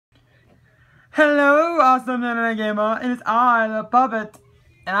Hello, awesome internet gamer. It is I, the puppet,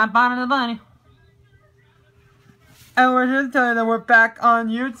 and I'm Bonnie the Bunny. And we're here to tell you that we're back on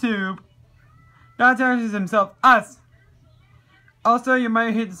YouTube. Not to introduce himself, us. Also, you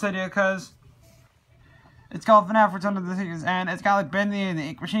might hate this idea because it's called F.n.a.f, Return of the Seekers, and it's got like Bendy and the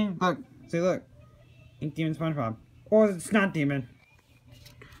Ink Machine. Look, see, look, Ink Demon SpongeBob, or it's Snot Demon.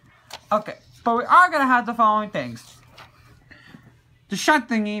 Okay, but we are gonna have the following things. The shot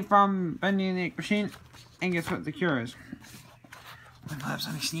thingy from Bendy and the Ink Machine, and guess what the cure is? We put up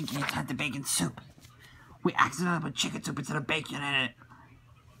something sneaky inside the bacon soup. We accidentally put chicken soup instead of bacon in it.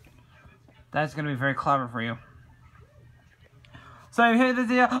 That's gonna be very clever for you. So if you hear this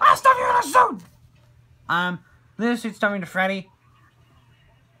video, I'll stuff you in a suit! This suit's stuffing to Freddy.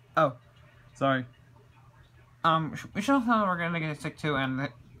 Oh, sorry. We should know we're gonna get sick too, and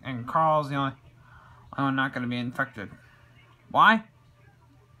Carl's the only one not gonna be infected. Why?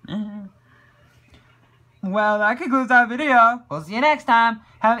 Well, that concludes our video. We'll see you next time.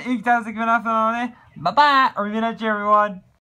 Have an fantastic F.n.a.f. Bye-bye. Arrivederci, everyone.